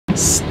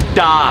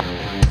Stop.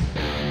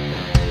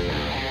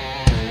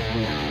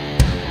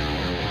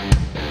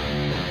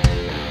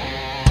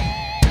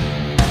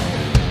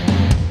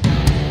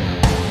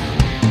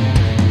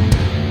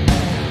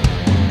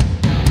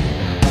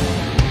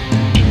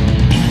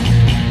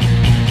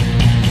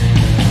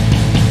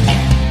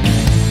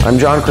 I'm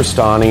John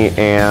Crestani,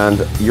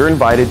 and you're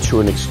invited to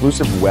an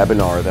exclusive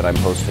webinar that I'm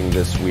hosting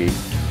this week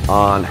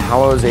on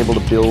how I was able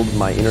to build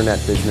my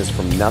internet business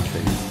from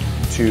nothing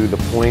to the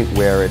point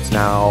where it's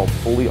now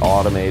fully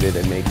automated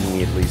and making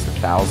me at least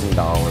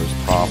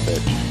 $1,000 profit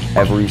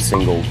every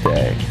single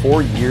day.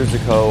 4 years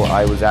ago,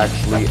 I was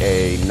actually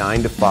a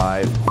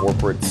 9-to-5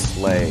 corporate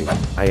slave.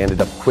 I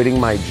ended up quitting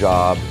my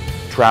job,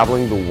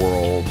 traveling the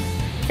world,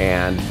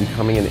 and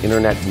becoming an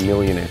internet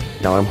millionaire.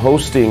 Now I'm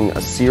hosting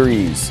a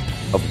series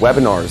of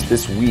webinars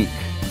this week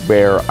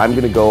where I'm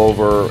going to go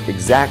over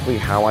exactly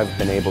how I've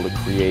been able to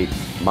create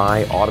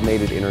my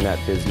automated internet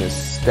business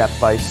step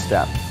by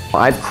step.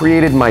 I've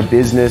created my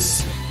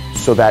business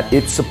so that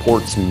it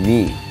supports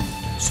me,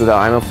 so that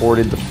I'm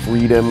afforded the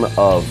freedom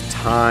of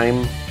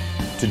time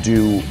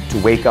to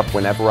wake up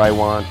whenever I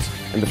want,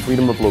 and the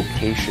freedom of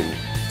location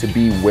to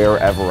be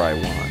wherever I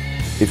want.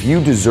 If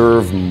you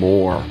deserve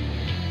more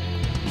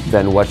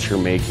than what you're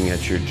making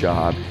at your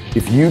job,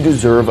 if you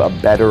deserve a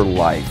better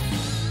life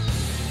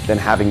than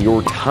having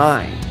your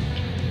time,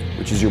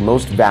 which is your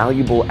most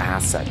valuable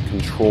asset,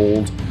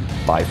 controlled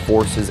by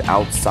forces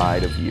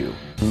outside of you.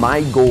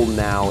 My goal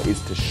now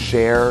is to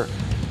share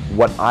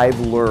what I've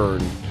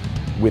learned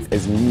with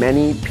as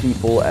many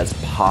people as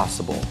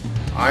possible.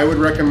 I would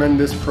recommend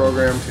this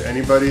program to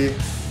anybody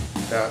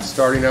that's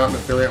starting out in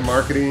affiliate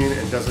marketing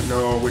and doesn't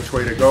know which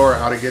way to go or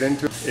how to get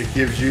into it. It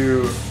gives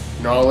you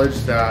knowledge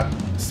that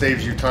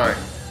saves you time.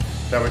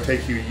 That would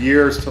take you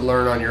years to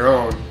learn on your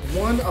own.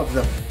 One of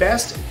the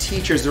best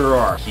teachers there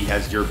are. He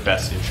has your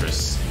best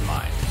interests in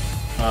mind.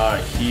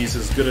 He's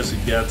as good as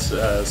it gets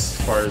as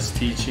far as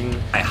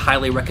teaching. I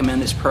highly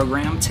recommend this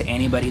program to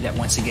anybody that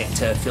wants to get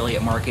into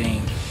affiliate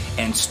marketing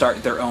and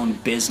start their own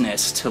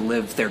business to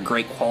live their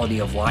great quality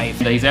of life.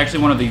 He's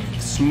actually one of the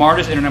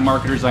smartest internet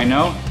marketers I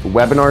know. The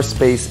webinar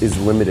space is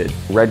limited.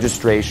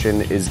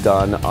 Registration is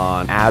done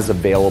on as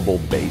available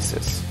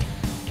basis.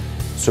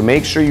 So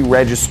make sure you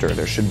register.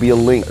 There should be a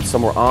link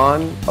somewhere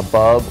on,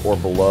 above, or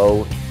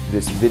below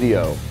this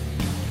video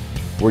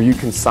where you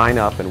can sign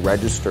up and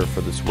register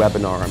for this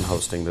webinar I'm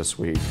hosting this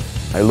week.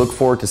 I look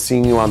forward to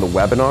seeing you on the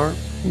webinar,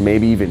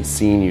 maybe even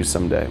seeing you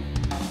someday.